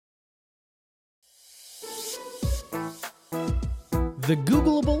the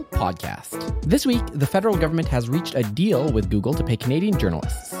Googleable podcast. This week, the federal government has reached a deal with Google to pay Canadian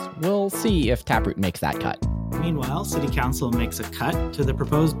journalists. We'll see if Taproot makes that cut. Meanwhile, City Council makes a cut to the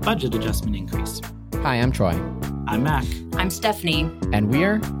proposed budget adjustment increase. Hi, I'm Troy. I'm Mac. I'm Stephanie. And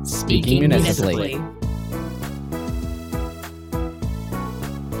we're Speaking Municipally.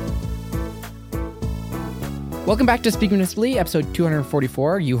 Welcome back to Speaking Municipally, episode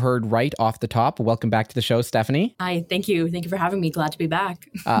 244. You heard right off the top. Welcome back to the show, Stephanie. Hi, thank you. Thank you for having me. Glad to be back.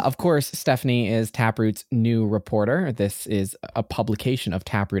 Of course, Stephanie is Taproot's new reporter. This is a publication of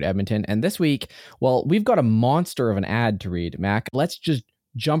Taproot Edmonton. And this week, well, we've got a monster of an ad to read, Mac. Let's just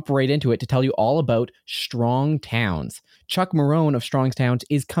jump right into it to tell you all about Strong Towns. Chuck Marone of Strong Towns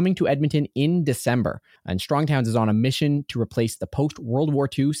is coming to Edmonton in December, and Strong Towns is on a mission to replace the post-World War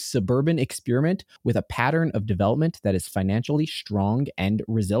II suburban experiment with a pattern of development that is financially strong and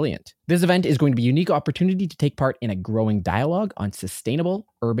resilient. This event is going to be a unique opportunity to take part in a growing dialogue on sustainable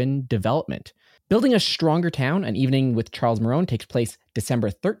urban development. Building a Stronger Town, an evening with Charles Marone, takes place December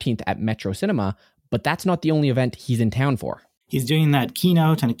 13th at Metro Cinema, but that's not the only event he's in town for. He's doing that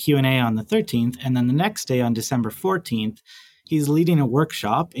keynote and a Q&A on the 13th, and then the next day on December 14th, he's leading a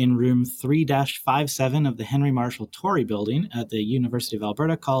workshop in room 3-57 of the Henry Marshall Torrey building at the University of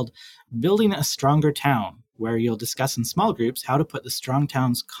Alberta called Building a Stronger Town, where you'll discuss in small groups how to put the Strong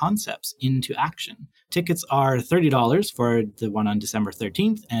Towns concepts into action. Tickets are $30 for the one on December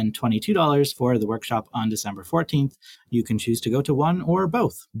 13th and $22 for the workshop on December 14th. You can choose to go to one or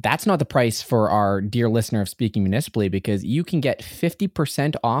both. That's not the price for our dear listener of Speaking Municipally, because you can get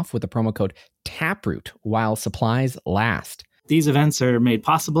 50% off with the promo code TAPROOT while supplies last. These events are made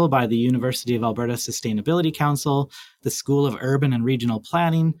possible by the University of Alberta Sustainability Council, the School of Urban and Regional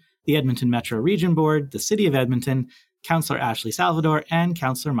Planning, the Edmonton Metro Region Board, the City of Edmonton, Councillor Ashley Salvador, and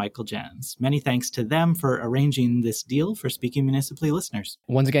Councillor Michael Jans. Many thanks to them for arranging this deal for Speaking Municipally listeners.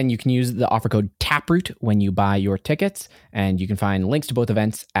 Once again, you can use the offer code TAPROOT when you buy your tickets, and you can find links to both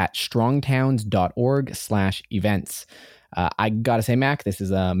events at strongtowns.org/events. I gotta say, Mac, this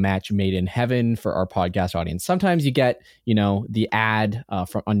is a match made in heaven for our podcast audience. Sometimes you get, the ad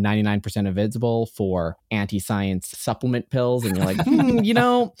from on 99% Invisible for anti-science supplement pills, and you're like,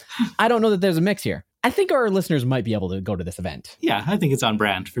 I don't know that there's a mix here. I think our listeners might be able to go to this event. Yeah, I think it's on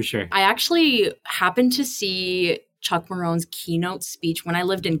brand for sure. I actually happened to see Chuck Marone's keynote speech when I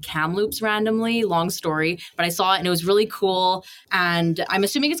lived in Kamloops randomly. Long story, but I saw it and it was really cool. And I'm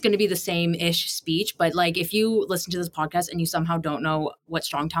assuming it's going to be the same-ish speech. But if you listen to this podcast and you somehow don't know what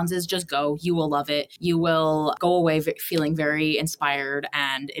Strong Towns is, just go. You will love it. You will go away feeling very inspired.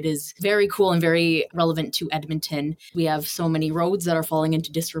 And it is very cool and very relevant to Edmonton. We have so many roads that are falling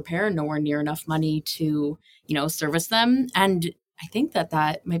into disrepair and nowhere near enough money to, service them. And I think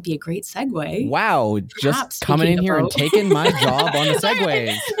that might be a great segue. Wow, just coming in here and taking my job on the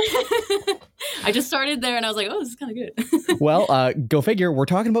segues. I just started there and I was like, oh, this is kind of good. Well, go figure. We're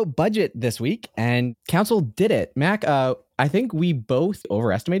talking about budget this week and council did it. Mac, I think we both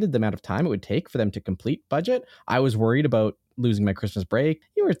overestimated the amount of time it would take for them to complete budget. I was worried about losing my Christmas break.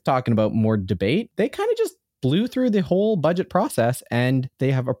 You were talking about more debate. They kind of just blew through the whole budget process, and they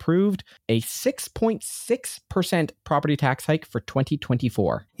have approved a 6.6% property tax hike for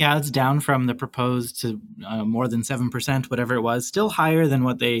 2024. Yeah, it's down from the proposed to more than 7%, whatever it was. Still higher than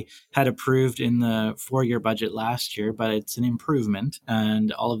what they had approved in the 4-year budget last year, but it's an improvement.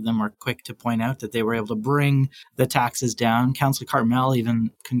 And all of them were quick to point out that they were able to bring the taxes down. Councillor Cartmel even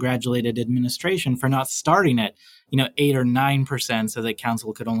congratulated administration for not starting it 8 or 9% so that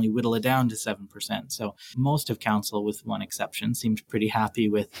council could only whittle it down to 7%. So most of council, with one exception, seemed pretty happy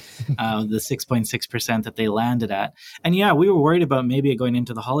with the 6.6% that they landed at. And yeah, we were worried about maybe going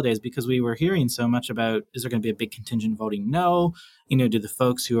into the holidays because we were hearing so much about, is there going to be a big contingent voting no? Do the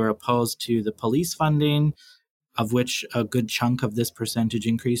folks who are opposed to the police funding, of which a good chunk of this percentage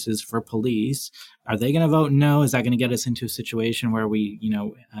increase is for police, are they going to vote no? Is that going to get us into a situation where we,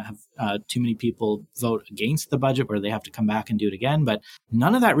 have too many people vote against the budget where they have to come back and do it again? But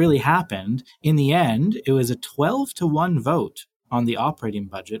none of that really happened. In the end, it was a 12-1 vote on the operating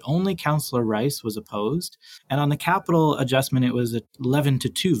budget. Only Councillor Rice was opposed. And on the capital adjustment, it was an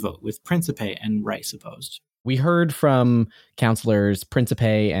 11-2 vote with Principe and Rice opposed. We heard from councillors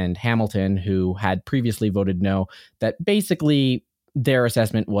Principe and Hamilton, who had previously voted no, that basically their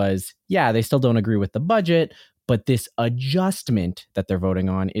assessment was, yeah, they still don't agree with the budget, but this adjustment that they're voting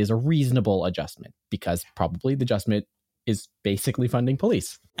on is a reasonable adjustment because probably the adjustment is basically funding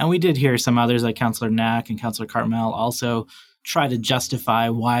police. And we did hear some others like Councillor Knack and Councillor Cartmel also try to justify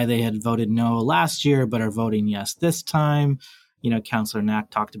why they had voted no last year but are voting yes this time. Councillor Knack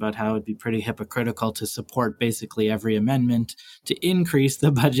talked about how it'd be pretty hypocritical to support basically every amendment to increase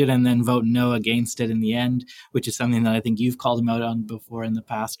the budget and then vote no against it in the end, which is something that I think you've called him out on before in the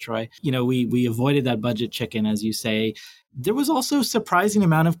past, Troy. We avoided that budget chicken, as you say. There was also a surprising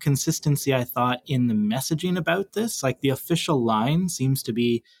amount of consistency, I thought, in the messaging about this. Like the official line seems to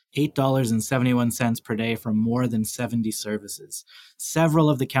be $8.71 per day for more than 70 services. Several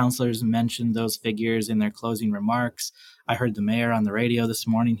of the councillors mentioned those figures in their closing remarks. I heard the mayor on the radio this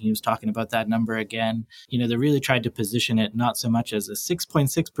morning. He was talking about that number again. They really tried to position it not so much as a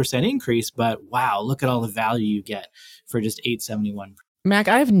 6.6% increase, but wow, look at all the value you get for just $8.71. Mac,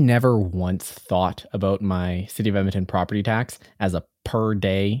 I've never once thought about my City of Edmonton property tax as a per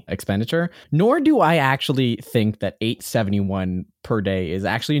day expenditure, nor do I actually think that $8.71 per day is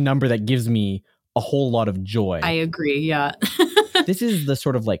actually a number that gives me a whole lot of joy. I agree, yeah. This is the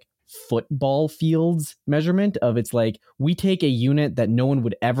sort of like football fields measurement of it's like we take a unit that no one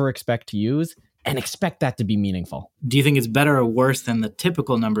would ever expect to use and expect that to be meaningful. Do you think it's better or worse than the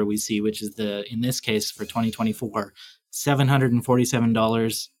typical number we see, which is in this case for 2024,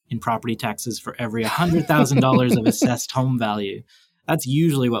 $747 in property taxes for every $100,000 of assessed home value? That's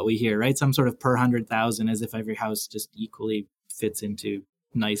usually what we hear, right? Some sort of per 100,000, as if every house just equally fits into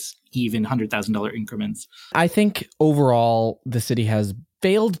nice, even $100,000 increments. I think overall, the city has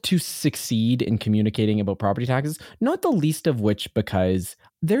failed to succeed in communicating about property taxes, not the least of which because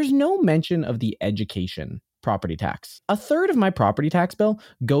there's no mention of the education property tax. A third of my property tax bill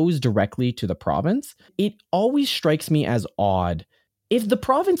goes directly to the province. It always strikes me as odd. If the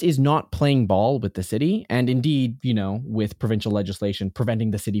province is not playing ball with the city, and indeed, with provincial legislation preventing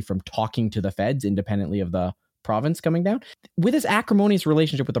the city from talking to the feds independently of the province coming down, with this acrimonious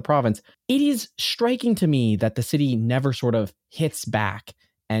relationship with the province, it is striking to me that the city never sort of hits back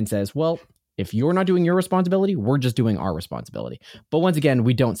and says, well, if you're not doing your responsibility, we're just doing our responsibility. But once again,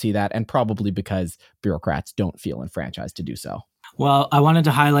 we don't see that, and probably because bureaucrats don't feel enfranchised to do so. Well, I wanted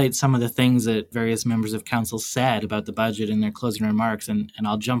to highlight some of the things that various members of council said about the budget in their closing remarks, and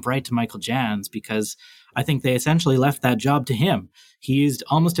I'll jump right to Michael Jans because I think they essentially left that job to him. He used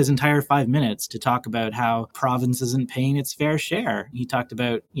almost his entire 5 minutes to talk about how province isn't paying its fair share. He talked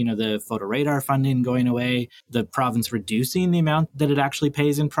about, the photo radar funding going away, the province reducing the amount that it actually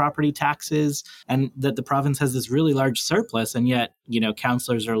pays in property taxes, and that the province has this really large surplus, and yet,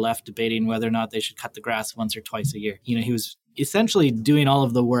 councillors are left debating whether or not they should cut the grass once or twice a year. He was essentially doing all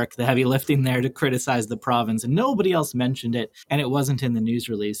of the work, the heavy lifting there to criticize the province, and nobody else mentioned it, and it wasn't in the news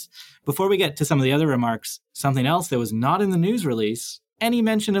release. Before we get to some of the other remarks, something else that was not in the news release, any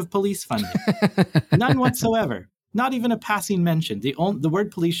mention of police funding. None whatsoever. Not even a passing mention. The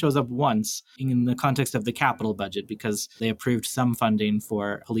word police shows up once in the context of the capital budget because they approved some funding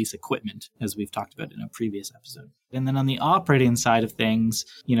for police equipment, as we've talked about in a previous episode. And then on the operating side of things,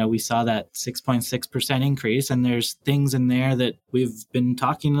 we saw that 6.6% increase, and there's things in there that we've been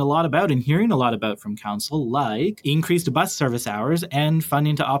talking a lot about and hearing a lot about from council, like increased bus service hours and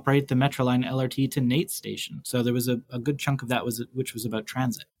funding to operate the Metroline LRT to Nate Station. So there was a good chunk of that which was about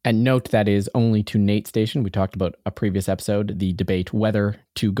transit. And note that is only to Nate Station. We talked about a previous episode, the debate whether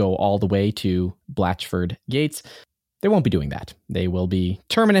to go all the way to Blatchford Gates. They won't be doing that. They will be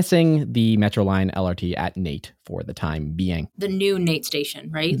terminusing the Metroline LRT at Nate for the time being. The new Nate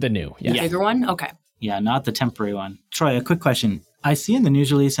Station, right? The new, yes. The bigger one? Okay. Yeah, not the temporary one. Troy, a quick question. I see in the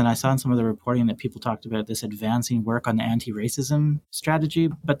news release, and I saw in some of the reporting that people talked about this advancing work on the anti-racism strategy,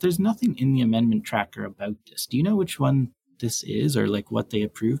 but there's nothing in the amendment tracker about this. Do you know which one this is or like what they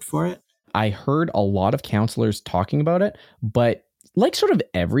approved for it? I heard a lot of councillors talking about it, but like sort of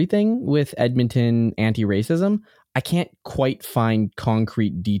everything with Edmonton anti-racism, I can't quite find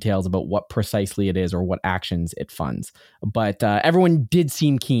concrete details about what precisely it is or what actions it funds. But everyone did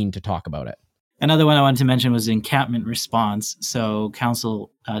seem keen to talk about it. Another one I wanted to mention was encampment response. So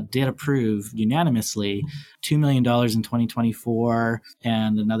council did approve unanimously $2 million in 2024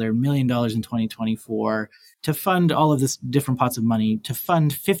 and another $1 million in 2024 to fund all of this different pots of money to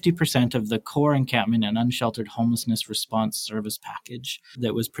fund 50% of the core encampment and unsheltered homelessness response service package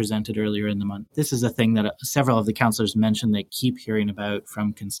that was presented earlier in the month. This is a thing that several of the councillors mentioned they keep hearing about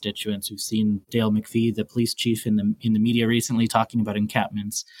from constituents who've seen Dale McPhee, the police chief, in the media recently talking about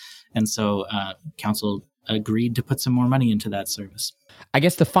encampments. And so council agreed to put some more money into that service. I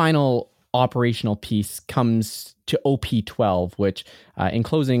guess the final operational piece comes to OP12, which in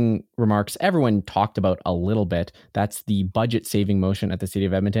closing remarks, everyone talked about a little bit. That's the budget saving motion at the City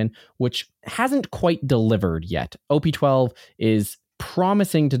of Edmonton, which hasn't quite delivered yet. OP12 is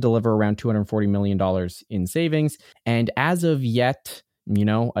promising to deliver around $240 million in savings. And as of yet,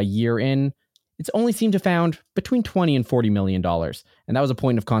 a year in, it's only seemed to found between $20 and $40 million. And that was a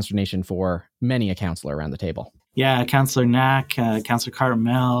point of consternation for many a councillor around the table. Yeah, Councillor Knack, Councillor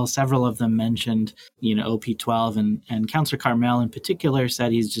Carmel, several of them mentioned, OP12, and Councillor Carmel in particular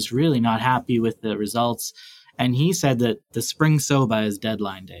said he's just really not happy with the results. And he said that the spring SOBA is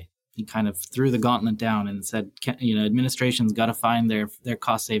deadline day. He kind of threw the gauntlet down and said, administration's got to find their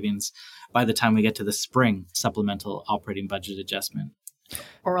cost savings by the time we get to the spring supplemental operating budget adjustment.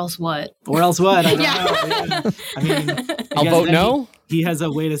 Or else what? I don't know. Yeah. I mean, I'll vote no. He has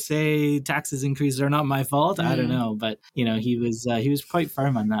a way to say taxes increases are not my fault. I don't know, but he was quite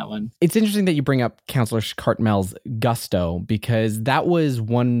firm on that one. It's interesting that you bring up Councillor Cartmel's gusto, because that was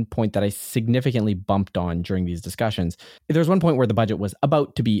one point that I significantly bumped on during these discussions. There was one point where the budget was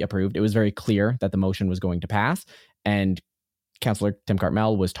about to be approved. It was very clear that the motion was going to pass, and Councillor Tim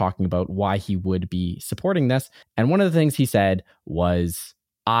Cartmel was talking about why he would be supporting this. And one of the things he said was,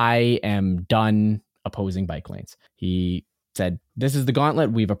 I am done opposing bike lanes. He said, this is the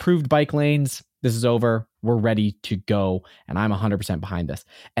gauntlet. We've approved bike lanes. This is over. We're ready to go. And I'm 100% behind this.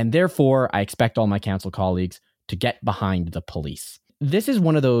 And therefore, I expect all my council colleagues to get behind the police. This is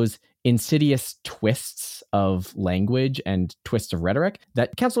one of those insidious twists of language and twists of rhetoric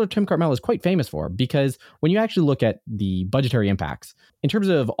that Councillor Tim Cartmel is quite famous for, because when you actually look at the budgetary impacts, in terms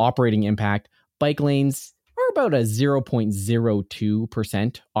of operating impact, bike lanes are about a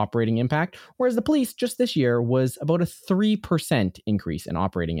 0.02% operating impact, whereas the police just this year was about a 3% increase in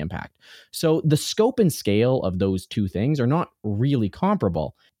operating impact. So the scope and scale of those two things are not really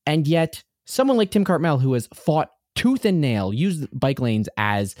comparable. And yet, someone like Tim Cartmel, who has fought tooth and nail, used bike lanes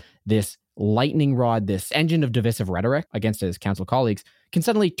as this lightning rod, this engine of divisive rhetoric against his council colleagues, can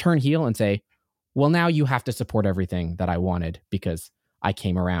suddenly turn heel and say, well, now you have to support everything that I wanted because I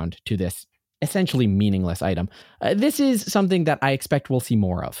came around to this essentially meaningless item. This is something that I expect we'll see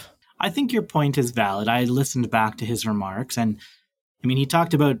more of. I think your point is valid. I listened back to his remarks, and he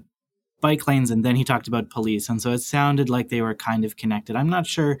talked about bike lanes and then he talked about police. And so it sounded like they were kind of connected. I'm not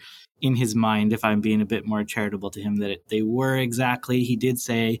sure in his mind, if I'm being a bit more charitable to him, that they were exactly. He did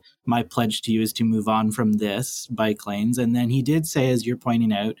say, my pledge to you is to move on from this, bike lanes. And then he did say, as you're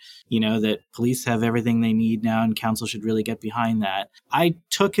pointing out, that police have everything they need now and council should really get behind that. I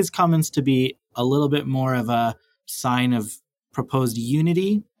took his comments to be a little bit more of a sign of proposed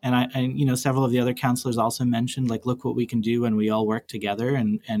unity. And several of the other councillors also mentioned, look what we can do when we all work together.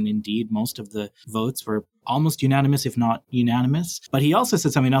 And indeed, most of the votes were almost unanimous, if not unanimous. But he also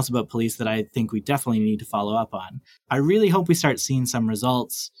said something else about police that I think we definitely need to follow up on. I really hope we start seeing some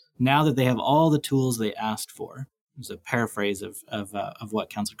results now that they have all the tools they asked for. It was a paraphrase of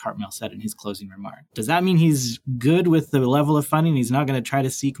what Councillor Cartmel said in his closing remark. Does that mean he's good with the level of funding? He's not going to try to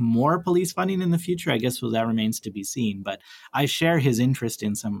seek more police funding in the future? I guess that remains to be seen. But I share his interest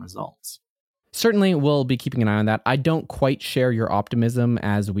in some results. Certainly, we'll be keeping an eye on that. I don't quite share your optimism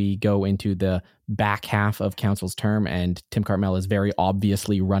as we go into the back half of council's term, and Tim Cartmel is very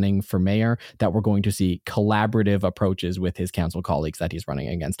obviously running for mayor, that we're going to see collaborative approaches with his council colleagues that he's running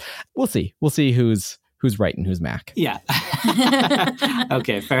against. We'll see. We'll see who's right and who's Mac. Yeah.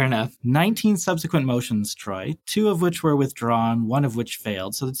 Okay, fair enough. 19 subsequent motions, Troy, 2 of which were withdrawn, 1 of which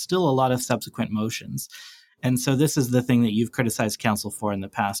failed. So it's still a lot of subsequent motions. And so this is the thing that you've criticized council for in the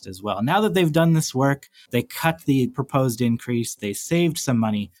past as well. Now that they've done this work, they cut the proposed increase, they saved some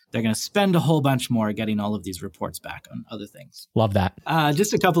money, they're going to spend a whole bunch more getting all of these reports back on other things. Love that.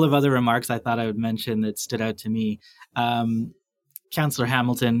 Just a couple of other remarks I thought I would mention that stood out to me. Councillor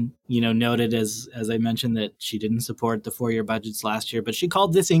Hamilton, noted, as I mentioned, that she didn't support the 4-year budgets last year, but she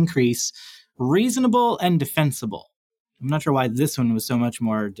called this increase reasonable and defensible. I'm not sure why this one was so much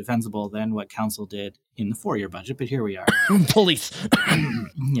more defensible than what council did in the 4-year budget, but here we are. Police.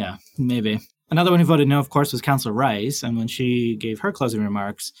 Yeah, maybe. Another one who voted no, of course, was Councillor Rice, and when she gave her closing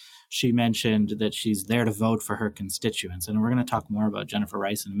remarks, she mentioned that she's there to vote for her constituents. And we're going to talk more about Jennifer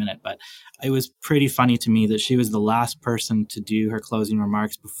Rice in a minute, but it was pretty funny to me that she was the last person to do her closing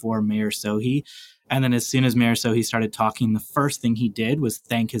remarks before Mayor Sohi. And then as soon as Mayor Sohi started talking, the first thing he did was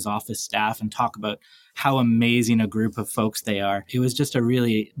thank his office staff and talk about how amazing a group of folks they are. It was just a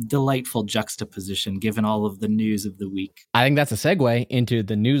really delightful juxtaposition given all of the news of the week. I think that's a segue into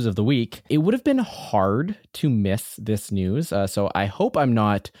the news of the week. It would have been hard to miss this news. So I hope I'm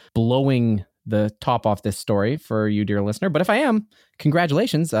not blowing the top off this story for you, dear listener. But if I am,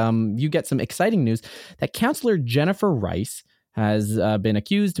 congratulations. You get some exciting news that Councillor Jennifer Rice has been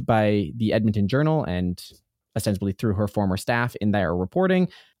accused by the Edmonton Journal and ostensibly through her former staff in their reporting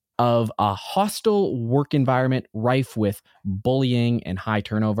of a hostile work environment rife with bullying and high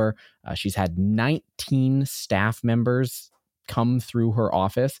turnover. She's had 19 staff members come through her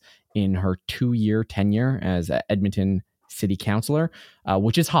office in her 2-year tenure as Edmonton city councillor,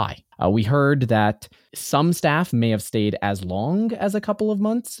 which is high. We heard that some staff may have stayed as long as a couple of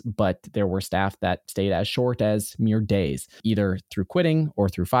months, but there were staff that stayed as short as mere days, either through quitting or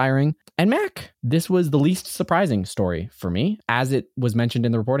through firing. And Mac, this was the least surprising story for me. As it was mentioned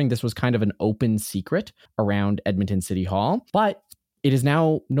in the reporting, this was kind of an open secret around Edmonton City Hall, but it is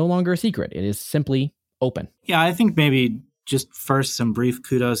now no longer a secret. It is simply open. Yeah, I think maybe just first some brief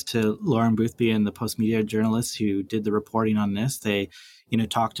kudos to Lauren Boothby and the Post Media journalists who did the reporting on this. They,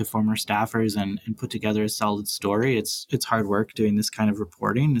 talked to former staffers and put together a solid story. It's hard work doing this kind of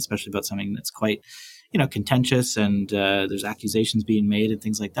reporting, especially about something that's quite, contentious and there's accusations being made and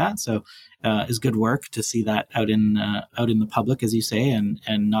things like that. So it's good work to see that out in the public, as you say,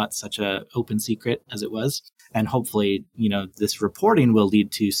 and not such a open secret as it was. And hopefully, this reporting will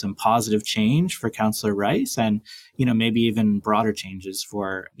lead to some positive change for Councillor Rice and, maybe even broader changes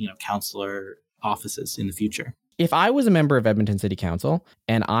for, councillor offices in the future. If I was a member of Edmonton City Council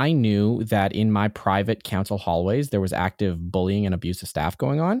and I knew that in my private council hallways there was active bullying and abuse of staff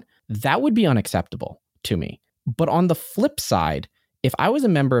going on, that would be unacceptable to me. But on the flip side, if I was a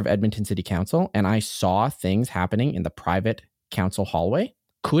member of Edmonton City Council and I saw things happening in the private council hallway,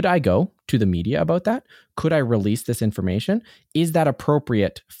 could I go to the media about that? Could I release this information? Is that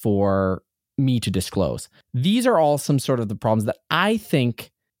appropriate for me to disclose? These are all some sort of the problems that I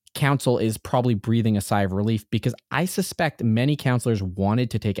think council is probably breathing a sigh of relief, because I suspect many councillors wanted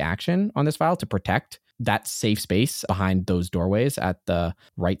to take action on this file to protect that safe space behind those doorways at the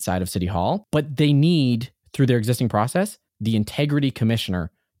right side of City Hall. But they need, through their existing process, the integrity commissioner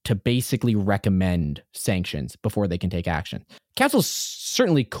to basically recommend sanctions before they can take action. Council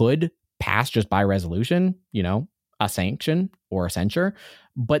certainly could pass just by resolution, a sanction or a censure,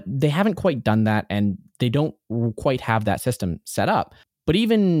 but they haven't quite done that and they don't quite have that system set up. But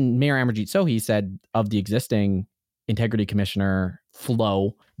even Mayor Amarjeet Sohi said of the existing integrity commissioner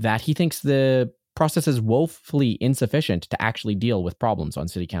flow that he thinks the process is woefully insufficient to actually deal with problems on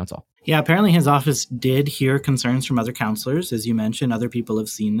city council. Yeah, apparently his office did hear concerns from other councillors. As you mentioned, other people have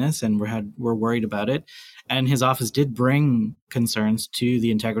seen this and were worried about it. And his office did bring concerns to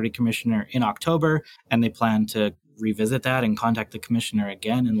the integrity commissioner in October, and they plan to revisit that and contact the commissioner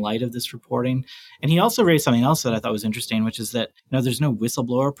again in light of this reporting. And he also raised something else that I thought was interesting, which is that there's no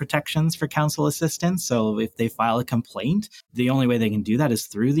whistleblower protections for council assistants. So if they file a complaint, the only way they can do that is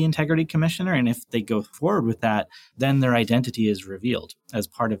through the integrity commissioner. And if they go forward with that, then their identity is revealed as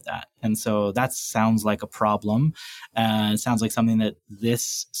part of that. And so that sounds like a problem. It sounds like something that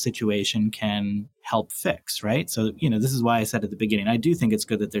this situation can help fix, right? So, this is why I said at the beginning, I do think it's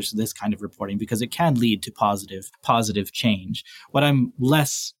good that there's this kind of reporting because it can lead to positive change. What I'm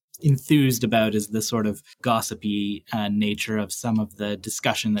less enthused about is the sort of gossipy nature of some of the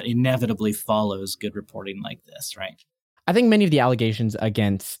discussion that inevitably follows good reporting like this, right? I think many of the allegations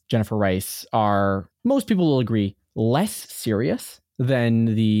against Jennifer Rice are, most people will agree, less serious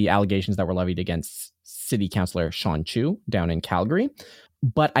than the allegations that were levied against City Councillor Sean Chu down in Calgary.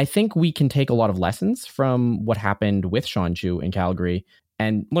 But I think we can take a lot of lessons from what happened with Sean Chu in Calgary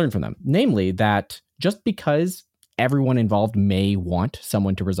and learn from them. Namely, that just because everyone involved may want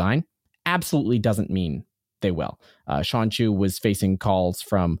someone to resign absolutely doesn't mean they will. Sean Chu was facing calls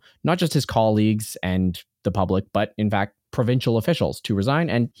from not just his colleagues and the public, but in fact, provincial officials to resign,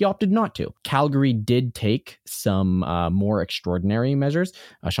 and he opted not to. Calgary did take some more extraordinary measures.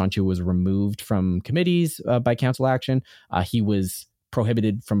 Sean Chu was removed from committees by council action. He was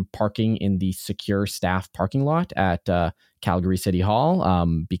prohibited from parking in the secure staff parking lot at Calgary City Hall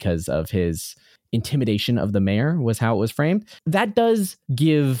because of his intimidation of the mayor, was how it was framed. That does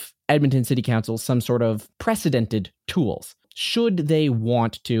give Edmonton City Council some sort of precedented tools. Should they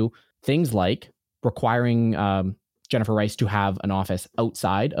want to, things like requiring Jennifer Rice to have an office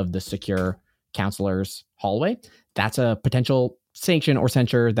outside of the secure councillor's hallway, that's a potential sanction or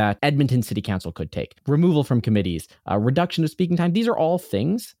censure that Edmonton City Council could take. Removal from committees, reduction of speaking time. These are all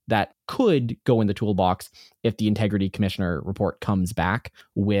things that could go in the toolbox if the Integrity Commissioner report comes back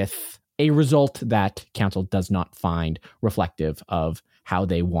with a result that council does not find reflective of how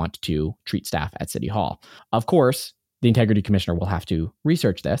they want to treat staff at City Hall. Of course, the Integrity Commissioner will have to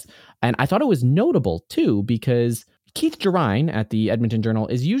research this. And I thought it was notable too, because Keith Jarine at the Edmonton Journal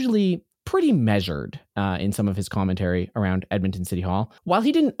is usually pretty measured in some of his commentary around Edmonton City Hall. While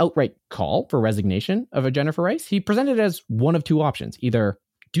he didn't outright call for resignation of a Jennifer Rice, he presented it as one of two options, either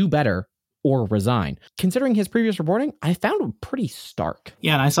do better or resign. Considering his previous reporting, I found him pretty stark.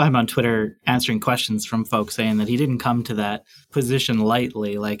 Yeah, and I saw him on Twitter answering questions from folks saying that he didn't come to that position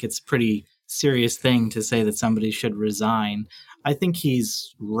lightly. Like, it's pretty serious thing to say that somebody should resign. I think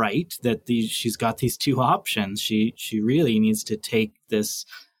he's right that she's got these two options. She really needs to take this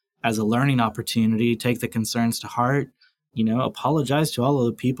as a learning opportunity, take the concerns to heart, apologize to all of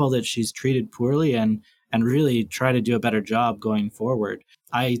the people that she's treated poorly, and really try to do a better job going forward.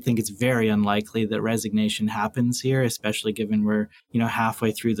 I think it's very unlikely that resignation happens here, especially given we're,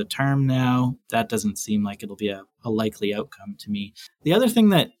 halfway through the term now. That doesn't seem like it'll be a likely outcome to me. The other thing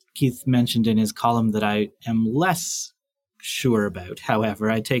that Keith mentioned in his column that I am less sure about, however,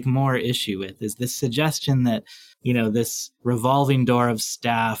 I take more issue with, is this suggestion that, this revolving door of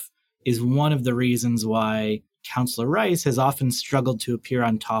staff is one of the reasons why Councillor Rice has often struggled to appear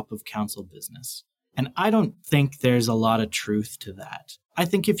on top of council business. And I don't think there's a lot of truth to that. I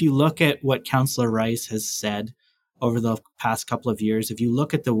think if you look at what Councillor Rice has said over the past couple of years, if you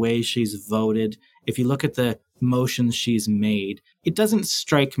look at the way she's voted, if you look at the motions she's made, it doesn't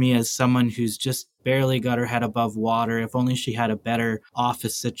strike me as someone who's just barely got her head above water. If only she had a better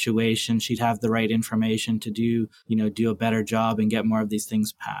office situation, she'd have the right information to do a better job and get more of these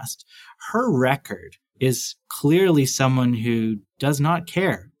things passed. Her record is clearly someone who does not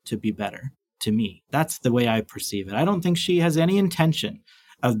care to be better, to me. That's the way I perceive it. I don't think she has any intention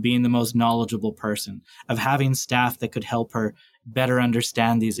of being the most knowledgeable person, of having staff that could help her better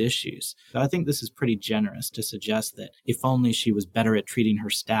understand these issues. I think this is pretty generous to suggest that if only she was better at treating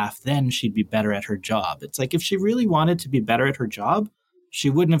her staff, then she'd be better at her job. It's like if she really wanted to be better at her job, she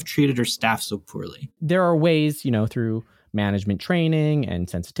wouldn't have treated her staff so poorly. There are ways, through management training and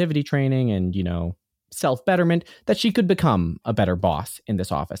sensitivity training and, self-betterment, that she could become a better boss in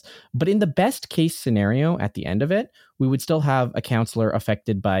this office. But in the best case scenario, at the end of it, we would still have a counselor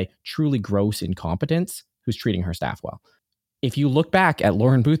affected by truly gross incompetence who's treating her staff well. If you look back at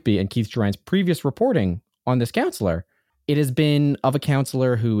Lauren Boothby and Keith Geraint's previous reporting on this counselor, it has been of a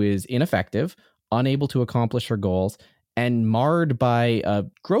counselor who is ineffective, unable to accomplish her goals, and marred by a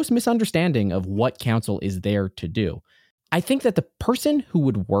gross misunderstanding of what council is there to do. I think that the person who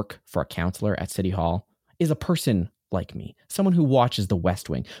would work for a counselor at City Hall is a person like me, someone who watches The West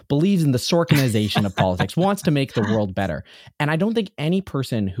Wing, believes in the Sorkinization of politics, wants to make the world better. And I don't think any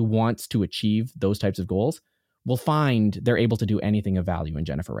person who wants to achieve those types of goals will find they're able to do anything of value in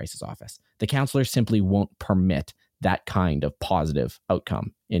Jennifer Rice's office. The counselors simply won't permit that kind of positive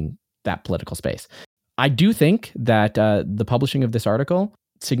outcome in that political space. I do think that the publishing of this article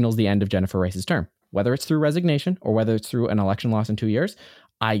signals the end of Jennifer Rice's term. Whether it's through resignation or whether it's through an election loss in 2 years,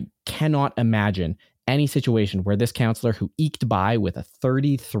 I cannot imagine any situation where this counselor who eked by with a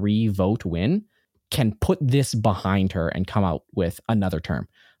 33 vote win can put this behind her and come out with another term.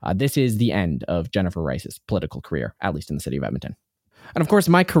 This is the end of Jennifer Rice's political career, at least in the city of Edmonton. And of course,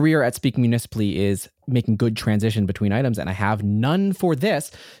 my career at Speaking Municipally is making good transition between items, and I have none for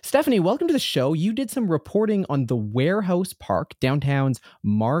this. Stephanie, welcome to the show. You did some reporting on the Warehouse Park, downtown's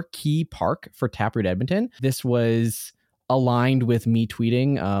marquee park for Taproot Edmonton. This was aligned with me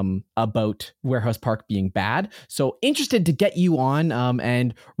tweeting about Warehouse Park being bad. So interested to get you on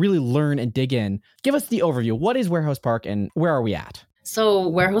and really learn and dig in. Give us the overview. What is Warehouse Park and where are we at? So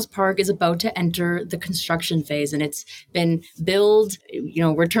Warehouse Park is about to enter the construction phase, and it's been billed.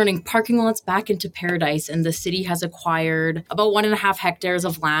 We're turning parking lots back into paradise, and the city has acquired about 1.5 hectares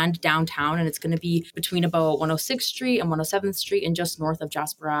of land downtown, and it's going to be between about 106th Street and 107th Street and just north of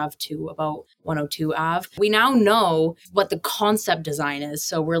Jasper Ave to about 102 Ave. We now know what the concept design is,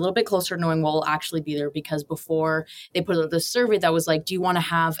 so we're a little bit closer to knowing what will actually be there, because before they put out the survey that was like, do you want to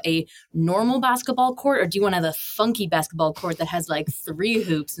have a normal basketball court or do you want to have a funky basketball court that has like 3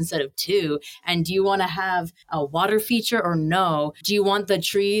 hoops instead of 2? And do you want to have a water feature or no? Do you want the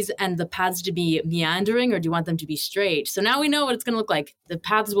trees and the paths to be meandering or do you want them to be straight? So now we know what it's going to look like. The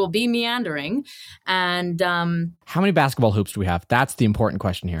paths will be meandering. And how many basketball hoops do we have? That's the important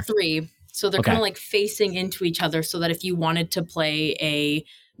question here. 3. So they're kind of like facing into each other so that if you wanted to play a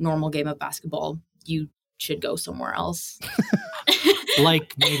normal game of basketball, you should go somewhere else.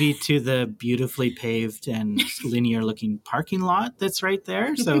 Like maybe to the beautifully paved and linear looking parking lot that's right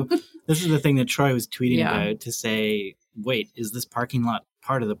there. So this is the thing that Troy was tweeting about, to say, wait, is this parking lot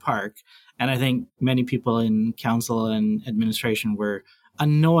part of the park? And I think many people in council and administration were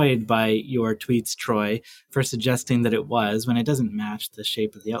annoyed by your tweets, Troy, for suggesting that it was, when it doesn't match the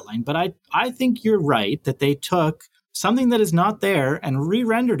shape of the outline. But I think you're right that they took something that is not there and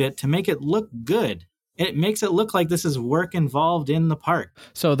re-rendered it to make it look good. It makes it look like this is work involved in the park.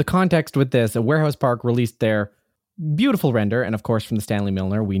 So the context with this, Warehouse Park released their beautiful render. And of course, from the Stanley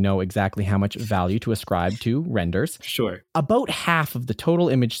Milner, we know exactly how much value to ascribe to renders. Sure. About half of the total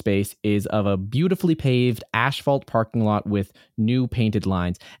image space is of a beautifully paved asphalt parking lot with new painted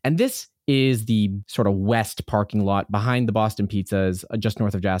lines. And this is the sort of west parking lot behind the Boston Pizzas, just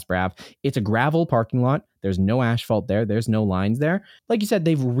north of Jasper Ave. It's a gravel parking lot. There's no asphalt there. There's no lines there. Like you said,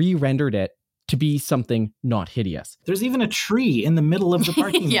 they've re-rendered it to be something not hideous. There's even a tree in the middle of the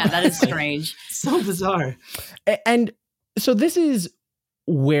parking lot. Yeah, that is strange. So bizarre. And so this is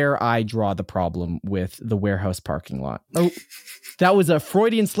where I draw the problem with the warehouse parking lot. Oh, that was a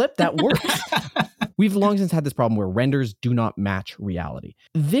Freudian slip. That works. We've long since had this problem where renders do not match reality.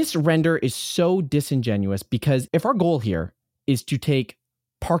 This render is so disingenuous because if our goal here is to take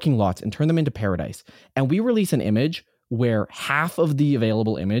parking lots and turn them into paradise, and we release an image where half of the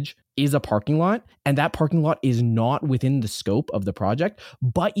available image is a parking lot, and that parking lot is not within the scope of the project,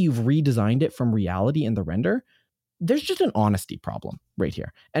 but you've redesigned it from reality in the render, there's just an honesty problem right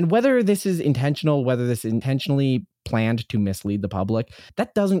here. And whether this is intentional, whether this is intentionally planned to mislead the public,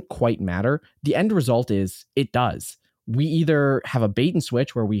 that doesn't quite matter. The end result is it does. We either have a bait and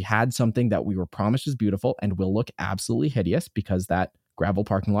switch where we had something that we were promised is beautiful and will look absolutely hideous because that gravel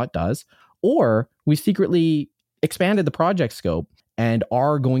parking lot does, or we secretly expanded the project scope and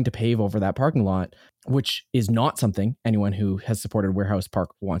are going to pave over that parking lot, which is not something anyone who has supported Warehouse Park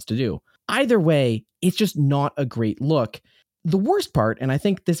wants to do. Either way, it's just not a great look. The worst part, and I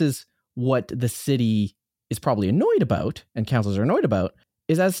think this is what the city is probably annoyed about, and councils are annoyed about,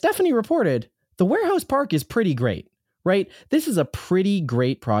 is as Stephanie reported, the Warehouse Park is pretty great, right? This is a pretty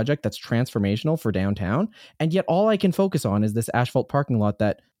great project that's transformational for downtown, and yet all I can focus on is this asphalt parking lot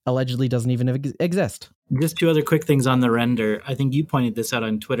that allegedly doesn't even exist. Just two other quick things on the render. I think you pointed this out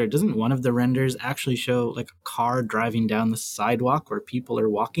on Twitter. Doesn't one of the renders actually show like a car driving down the sidewalk where people are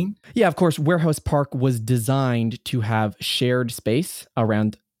walking? Yeah, of course, Warehouse Park was designed to have shared space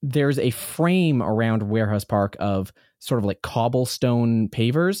around. There's a frame around Warehouse Park of sort of like cobblestone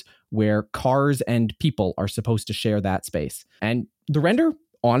pavers where cars and people are supposed to share that space. And the render,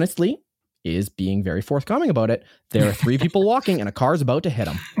 honestly, is being very forthcoming about it. There are 3 people walking and a car is about to hit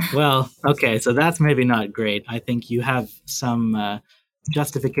them. Well, okay, so that's maybe not great. I think you have some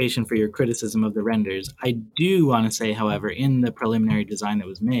justification for your criticism of the renders. I do want to say, however, in the preliminary design that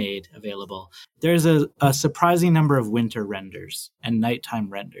was made available, there's a surprising number of winter renders and nighttime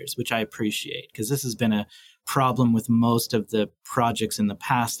renders, which I appreciate because this has been a problem with most of the projects in the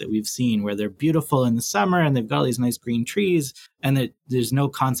past that we've seen where they're beautiful in the summer and they've got all these nice green trees and there's no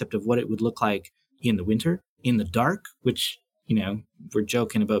concept of what it would look like in the winter, in the dark, which, you know, we're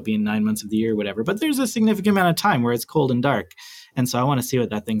joking about being 9 months of the year or whatever, but there's a significant amount of time where it's cold and dark. And so I want to see what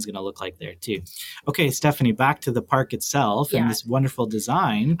that thing's going to look like there too. Okay, Stephanie, back to the park itself and this wonderful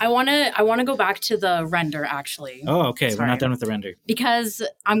design. I want to go back to the render actually. Oh, okay. Sorry. We're not done with the render. Because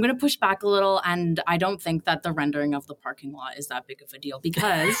I'm going to push back a little, and I don't think that the rendering of the parking lot is that big of a deal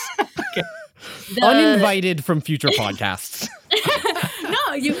because uninvited from future podcasts.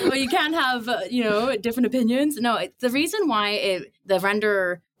 No, you can't have different opinions. No, the reason why the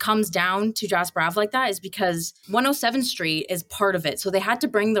render comes down to Jasper Ave like that is because 107th Street is part of it. So they had to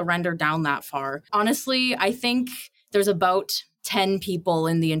bring the render down that far. Honestly, I think there's about 10 people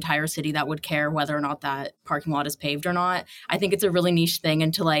in the entire city that would care whether or not that parking lot is paved or not. I think it's a really niche thing,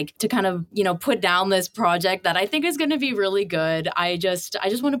 and to kind of, put down this project that I think is going to be really good. I just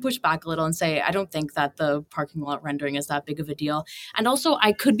want to push back a little and say, I don't think that the parking lot rendering is that big of a deal. And also,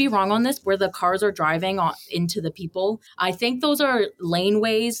 I could be wrong on this, where the cars are driving into the people. I think those are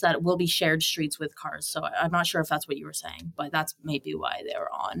laneways that will be shared streets with cars. So I'm not sure if that's what you were saying, but that's maybe why they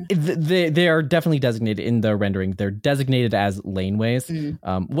were on. They are definitely designated in the rendering. They're designated as laneways.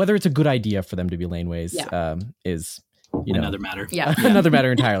 Whether it's a good idea for them to be laneways is another matter. Yeah. Another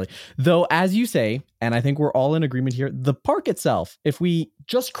matter entirely. Though, as you say, and I think we're all in agreement here, the park itself, if we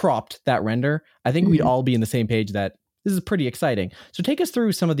just cropped that render, I think we'd all be in the same page that this is pretty exciting. So take us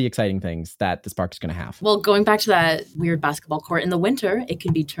through some of the exciting things that this park is going to have. Well, going back to that weird basketball court, in the winter, it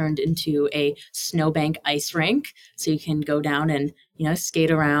can be turned into a snowbank ice rink. So you can go down and, skate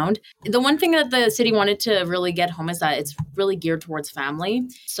around. The one thing that the city wanted to really get home is that it's really geared towards family.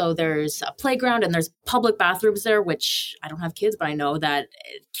 So there's a playground and there's public bathrooms there, which I don't have kids, but I know that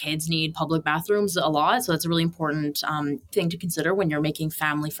kids need public bathrooms a lot. So that's a really important thing to consider when you're making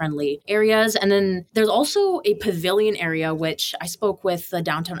family-friendly areas. And then there's also a pavilion area, which I spoke with the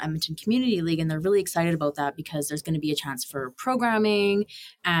Downtown Edmonton Community League, and they're really excited about that because there's going to be a chance for programming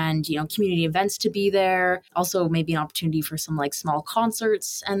and, community events to be there. Also, maybe an opportunity for some small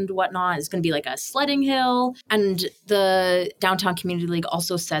concerts and whatnot. It's going to be like a sledding hill. And the Downtown Community League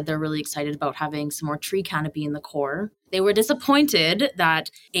also said they're really excited about having some more tree canopy in the core. They were disappointed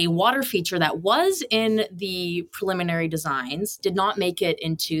that a water feature that was in the preliminary designs did not make it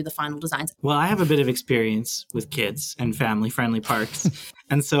into the final designs. Well, I have a bit of experience with kids and family-friendly parks.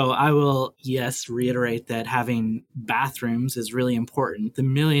 And so I will, yes, reiterate that having bathrooms is really important. The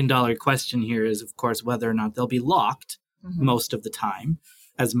million-dollar question here is, of course, whether or not they'll be locked most of the time,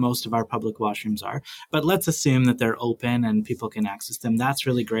 as most of our public washrooms are. But let's assume that they're open and people can access them. That's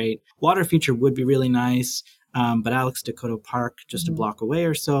really great. Water feature would be really nice. But Alex Dakota Park, just a block away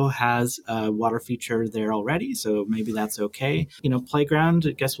or so, has a water feature there already. So maybe that's okay. Playground,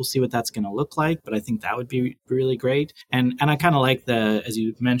 I guess we'll see what that's going to look like. But I think that would be really great. And I kind of like as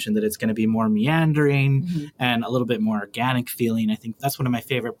you mentioned, that it's going to be more meandering and a little bit more organic feeling. I think that's one of my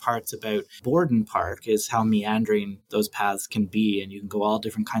favorite parts about Borden Park is how meandering those paths can be. And you can go all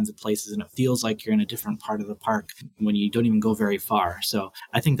different kinds of places and it feels like you're in a different part of the park when you don't even go very far. So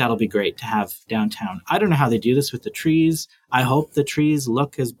I think that'll be great to have downtown. I don't know how they do this with the trees. I hope the trees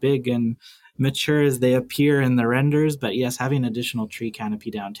look as big and mature as they appear in the renders. But yes, having additional tree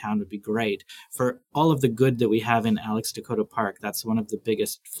canopy downtown would be great. For all of the good that we have in Alex Dakota Park, that's one of the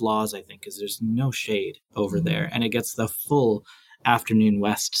biggest flaws, I think, is there's no shade over there. And it gets the full afternoon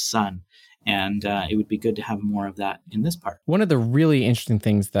west sun. And it would be good to have more of that in this park. One of the really interesting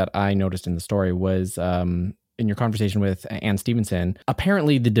things that I noticed in the story was in your conversation with Ann Stevenson,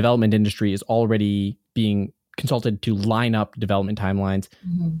 apparently the development industry is already being consulted to line up development timelines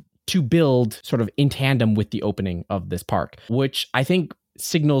to build sort of in tandem with the opening of this park, which I think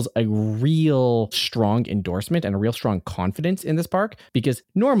signals a real strong endorsement and a real strong confidence in this park. Because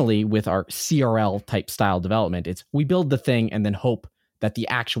normally with our CRL type style development, it's we build the thing and then hope that the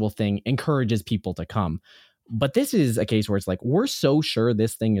actual thing encourages people to come. But this is a case where it's like, we're so sure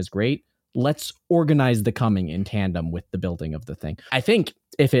this thing is great. Let's organize the coming in tandem with the building of the thing. I think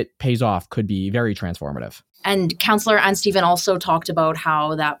if it pays off, could be very transformative. And Councillor Ann Steven also talked about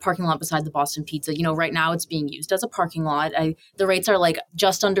how that parking lot beside the Boston Pizza, right now it's being used as a parking lot. The rates are like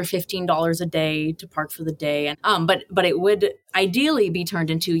just under $15 a day to park for the day. And but it would ideally be turned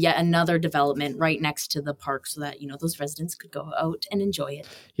into yet another development right next to the park so that, those residents could go out and enjoy it.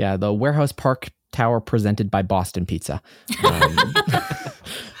 Yeah, the Warehouse Park Tower presented by Boston Pizza.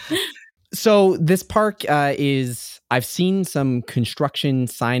 So this park I've seen some construction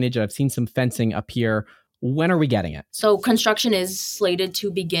signage. I've seen some fencing up here. When are we getting it? So construction is slated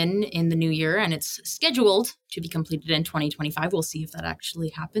to begin in the new year, and it's scheduled to be completed in 2025. We'll see if that actually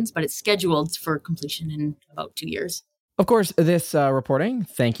happens, but it's scheduled for completion in about 2 years. Of course, this reporting,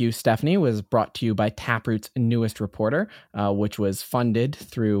 thank you, Stephanie, was brought to you by Taproot's newest reporter, which was funded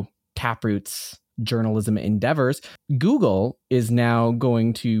through Taproot's journalism endeavors. Google is now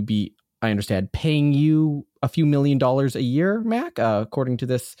going to be, I understand, paying you a few $1 million a year, Mac, according to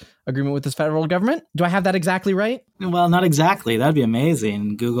this agreement with this federal government. Do I have that exactly right? Well, not exactly. That'd be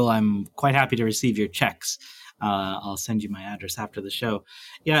amazing. Google, I'm quite happy to receive your checks. I'll send you my address after the show.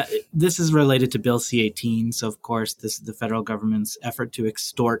 Yeah, this is related to Bill C-18. So, of course, this is the federal government's effort to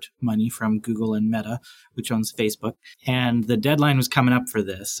extort money from Google and Meta, which owns Facebook. And the deadline was coming up for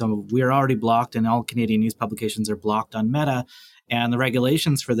this. So we're already blocked, and all Canadian news publications are blocked on Meta. And the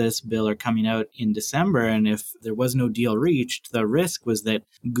regulations for this bill are coming out in December. And if there was no deal reached, the risk was that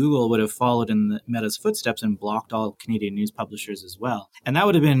Google would have followed in Meta's footsteps and blocked all Canadian news publishers as well. And that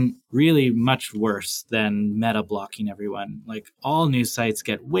would have been really much worse than Meta blocking everyone. Like, all news sites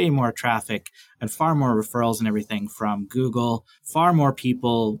get way more traffic and far more referrals and everything from Google. Far more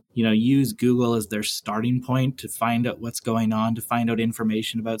people, use Google as their starting point to find out what's going on, to find out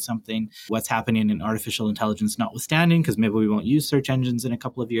information about something, what's happening in artificial intelligence notwithstanding, because maybe we won't use search engines in a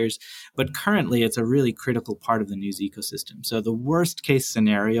couple of years. But currently, it's a really critical part of the news ecosystem. So the worst case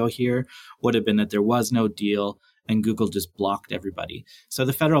scenario here would have been that there was no deal and Google just blocked everybody. So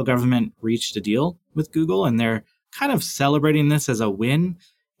the federal government reached a deal with Google, and they're kind of celebrating this as a win.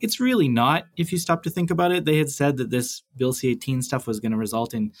 It's really not, if you stop to think about it. They had said that this Bill C-18 stuff was going to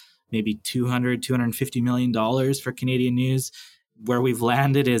result in maybe $250 million for Canadian news. Where we've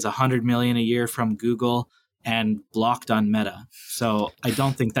landed is $100 million a year from Google and blocked on Meta. So I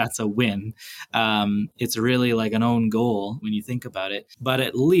don't think that's a win. It's really like an own goal when you think about it. But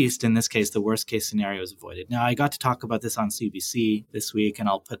at least in this case, the worst case scenario is avoided. Now, I got to talk about this on CBC this week, and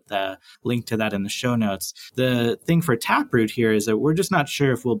I'll put the link to that in the show notes. The thing for Taproot here is that we're just not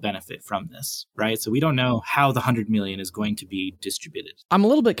sure if we'll benefit from this, right? So we don't know how the $100 million is going to be distributed. I'm a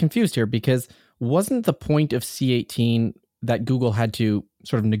little bit confused here because wasn't the point of C-18 that Google had to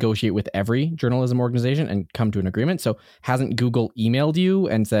sort of negotiate with every journalism organization and come to an agreement. So hasn't Google emailed you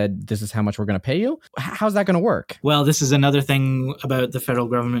and said, this is how much we're going to pay you? How's that going to work? Well, this is another thing about the federal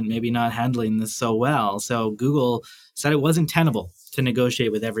government maybe not handling this so well. So Google said it wasn't tenable to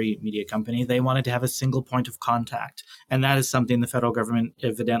negotiate with every media company. They wanted to have a single point of contact. And that is something the federal government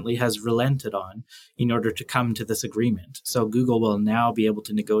evidently has relented on in order to come to this agreement. So Google will now be able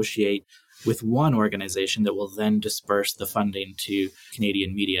to negotiate with one organization that will then disperse the funding to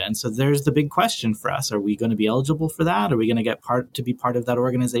Canadian media. And so there's the big question for us. Are we going to be eligible for that? Are we going to get to be part of that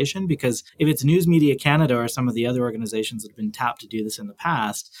organization? Because if it's News Media Canada or some of the other organizations that have been tapped to do this in the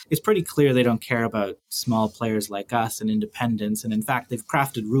past, it's pretty clear they don't care about small players like us and independents. And in fact, they've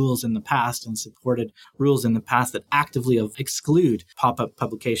crafted rules in the past and supported rules in the past that actively exclude pop-up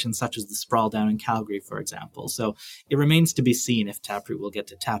publications such as the Sprawl down in Calgary, for example. So it remains to be seen if Taproot will get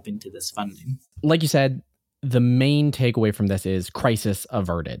to tap into this funding. Like you said, the main takeaway from this is crisis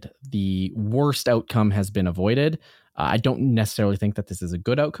averted. The worst outcome has been avoided. I don't necessarily think that this is a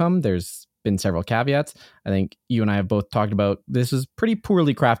good outcome. There's been several caveats. I think you and I have both talked about this is pretty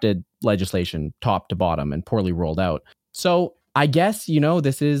poorly crafted legislation, top to bottom, and poorly rolled out. So I guess,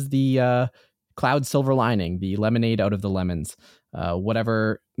 this is the cloud silver lining, the lemonade out of the lemons,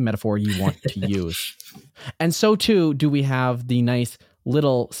 whatever metaphor you want to use. And so too do we have the nice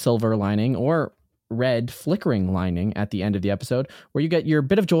little silver lining or red flickering lining at the end of the episode, where you get your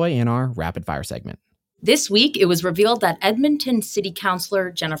bit of joy in our rapid fire segment. This week, it was revealed that Edmonton City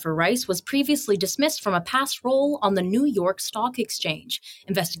Councillor Jennifer Rice was previously dismissed from a past role on the New York Stock Exchange.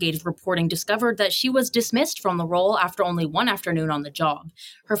 Investigative reporting discovered that she was dismissed from the role after only one afternoon on the job.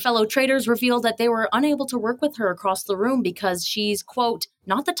 Her fellow traders revealed that they were unable to work with her across the room because she's, quote,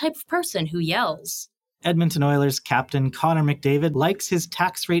 not the type of person who yells. Edmonton Oilers captain Connor McDavid likes his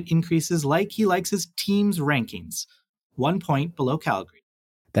tax rate increases like he likes his team's rankings. 1 point below Calgary.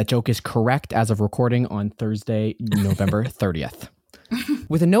 That joke is correct as of recording on Thursday, November 30th.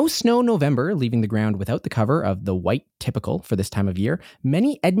 With a no-snow November leaving the ground without the cover of the white typical for this time of year,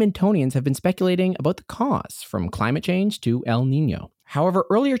 many Edmontonians have been speculating about the cause, from climate change to El Nino. However,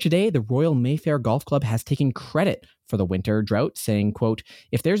 earlier today, the Royal Mayfair Golf Club has taken credit for the winter drought, saying, quote,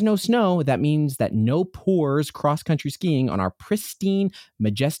 if there's no snow, that means that no poors cross-country skiing on our pristine,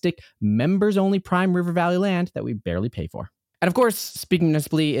 majestic, members-only prime River Valley land that we barely pay for. And of course, Speaking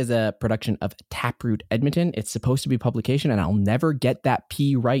Municipally is a production of Taproot Edmonton. It's supposed to be publication, and I'll never get that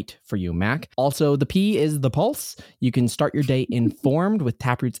P right for you, Mac. Also, the P is the Pulse. You can start your day informed with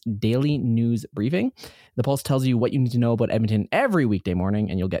Taproot's daily news briefing. The Pulse tells you what you need to know about Edmonton every weekday morning,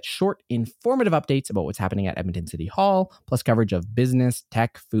 and you'll get short, informative updates about what's happening at Edmonton City Hall, plus coverage of business,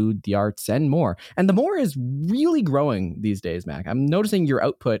 tech, food, the arts, and more. And the more is really growing these days, Mac. I'm noticing your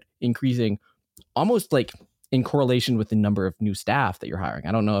output increasing almost like in correlation with the number of new staff that you're hiring.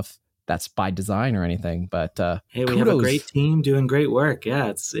 I don't know if that's by design or anything, but hey, we have a great team doing great work. Yeah,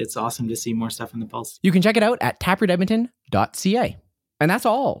 it's awesome to see more stuff in the Pulse. You can check it out at taprootedmonton.ca. And that's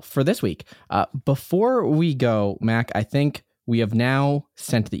all for this week. Before we go, Mac, I think we have now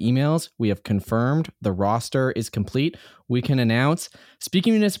sent the emails. We have confirmed the roster is complete. We can announce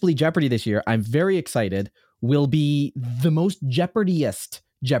Speaking Municipally Jeopardy this year, I'm very excited, will be the most Jeopardy-est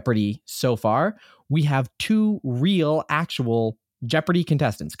Jeopardy so far. We have two real, actual Jeopardy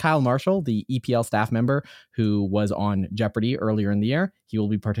contestants. Kyle Marshall, the EPL staff member who was on Jeopardy earlier in the year, he will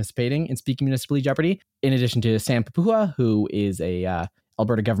be participating in Speaking Municipally Jeopardy, in addition to Sam Papua, who is a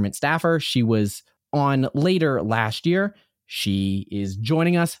Alberta government staffer. She was on later last year. She is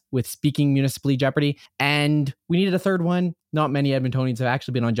joining us with Speaking Municipally Jeopardy, and we needed a third one. Not many Edmontonians have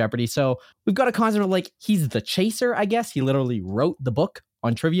actually been on Jeopardy, so we've got a concept of like, he's the chaser, I guess. He literally wrote the book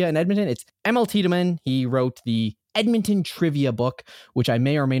on trivia in Edmonton. It's ML Tiedemann. He wrote the Edmonton Trivia book, which I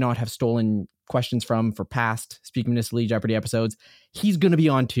may or may not have stolen questions from for past Speaking Municipally Jeopardy episodes. He's going to be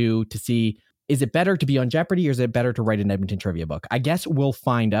on too to see, is it better to be on Jeopardy or is it better to write an Edmonton Trivia book? I guess we'll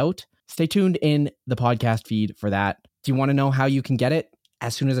find out. Stay tuned in the podcast feed for that. Do you want to know how you can get it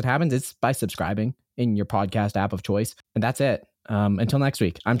as soon as it happens? It's by subscribing in your podcast app of choice. And that's it. Until next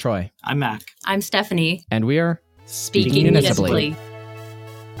week, I'm Troy. I'm Mac. I'm Stephanie. And we are Speaking Municipally.